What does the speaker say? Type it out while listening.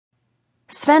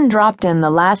Sven dropped in the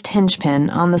last hinge pin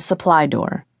on the supply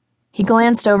door. He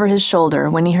glanced over his shoulder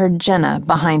when he heard Jenna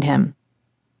behind him.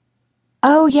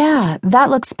 "Oh, yeah, that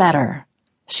looks better,"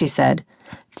 she said.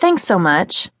 "Thanks so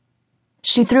much."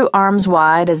 She threw arms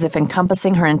wide as if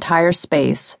encompassing her entire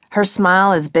space, her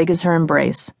smile as big as her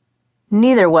embrace.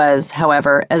 Neither was,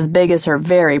 however, as big as her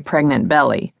very pregnant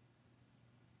belly.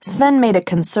 Sven made a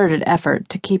concerted effort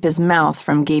to keep his mouth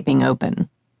from gaping open.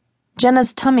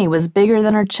 Jenna's tummy was bigger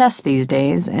than her chest these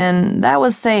days, and that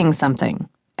was saying something.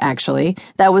 Actually,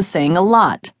 that was saying a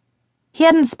lot. He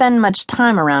hadn't spent much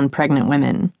time around pregnant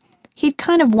women. He'd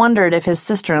kind of wondered if his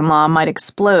sister-in-law might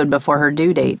explode before her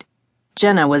due date.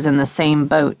 Jenna was in the same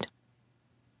boat.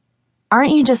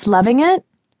 "Aren't you just loving it?"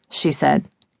 she said.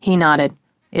 He nodded.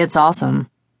 "It's awesome."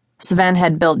 Sven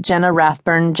had built Jenna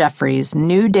Rathburn Jeffries'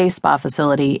 new day spa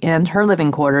facility and her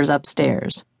living quarters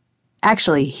upstairs.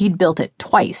 Actually, he'd built it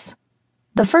twice.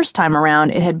 The first time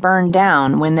around, it had burned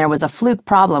down when there was a fluke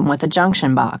problem with a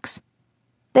junction box.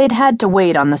 They'd had to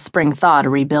wait on the spring thaw to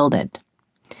rebuild it.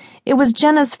 It was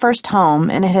Jenna's first home,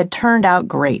 and it had turned out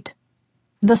great.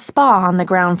 The spa on the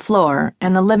ground floor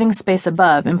and the living space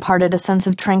above imparted a sense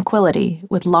of tranquility,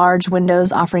 with large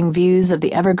windows offering views of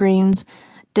the evergreens,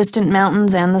 distant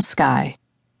mountains, and the sky.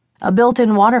 A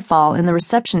built-in waterfall in the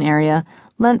reception area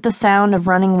lent the sound of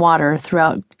running water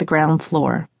throughout the ground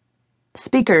floor.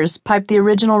 Speakers piped the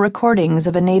original recordings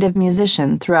of a native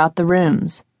musician throughout the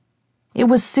rooms. It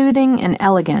was soothing and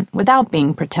elegant without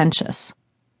being pretentious.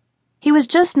 He was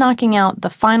just knocking out the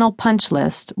final punch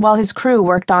list while his crew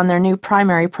worked on their new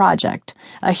primary project,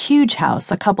 a huge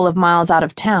house a couple of miles out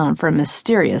of town for a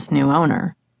mysterious new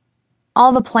owner.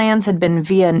 All the plans had been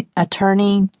via an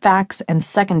attorney, fax, and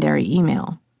secondary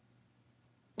email.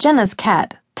 Jenna's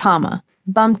cat, Tama,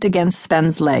 bumped against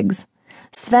Sven's legs.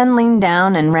 Sven leaned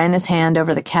down and ran his hand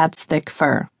over the cat's thick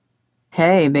fur.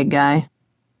 "Hey, big guy."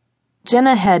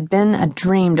 Jenna had been a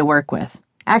dream to work with.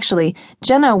 Actually,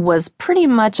 Jenna was pretty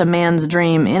much a man's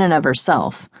dream in and of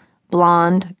herself.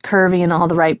 Blonde, curvy in all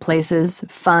the right places,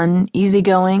 fun,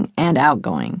 easygoing, and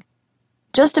outgoing.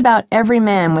 Just about every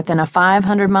man within a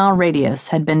 500-mile radius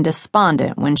had been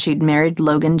despondent when she'd married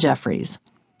Logan Jeffries.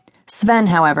 Sven,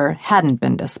 however, hadn't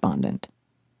been despondent.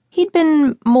 He'd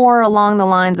been more along the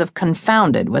lines of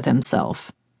confounded with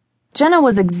himself. Jenna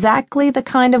was exactly the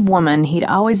kind of woman he'd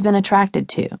always been attracted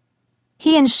to.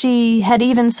 He and she had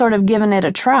even sort of given it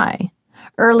a try.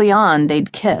 Early on,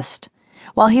 they'd kissed.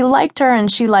 While he liked her and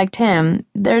she liked him,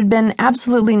 there'd been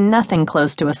absolutely nothing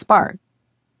close to a spark.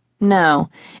 No,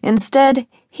 instead,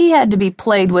 he had to be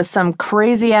plagued with some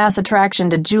crazy-ass attraction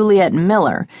to Juliet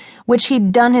Miller, which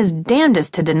he'd done his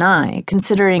damnedest to deny,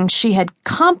 considering she had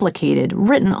complicated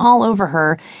written all over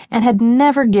her and had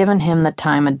never given him the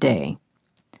time of day.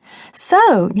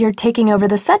 "So, you're taking over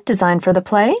the set design for the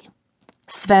play?"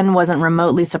 Sven wasn't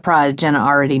remotely surprised Jenna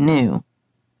already knew.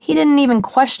 He didn't even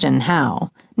question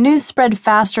how. News spread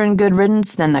faster in Good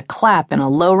Riddance than the clap in a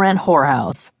low-rent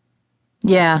whorehouse.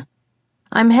 "Yeah.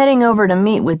 I'm heading over to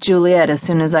meet with Juliet as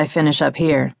soon as I finish up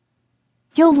here."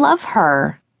 "You'll love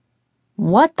her."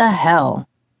 What the hell?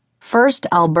 First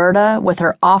Alberta with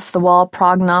her off-the-wall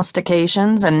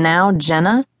prognostications, and now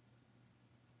Jenna?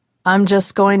 "I'm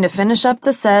just going to finish up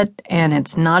the set, and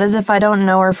it's not as if I don't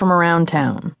know her from around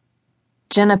town."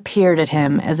 Jenna peered at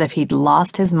him as if he'd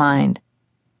lost his mind.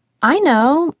 "I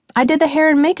know. I did the hair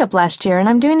and makeup last year, and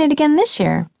I'm doing it again this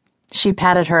year." She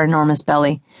patted her enormous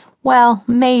belly. "Well,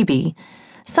 maybe.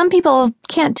 Some people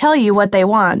can't tell you what they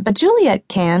want, but Juliet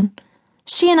can.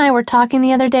 She and I were talking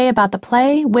the other day about the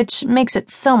play, which makes it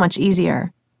so much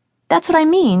easier. That's what I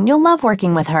mean. You'll love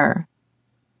working with her."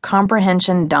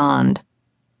 Comprehension dawned.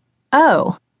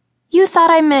 "Oh, you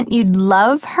thought I meant you'd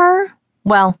love her?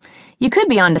 Well, you could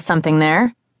be onto something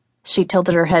there." She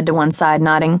tilted her head to one side,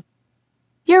 nodding.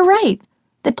 "You're right.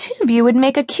 The two of you would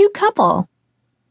make a cute couple.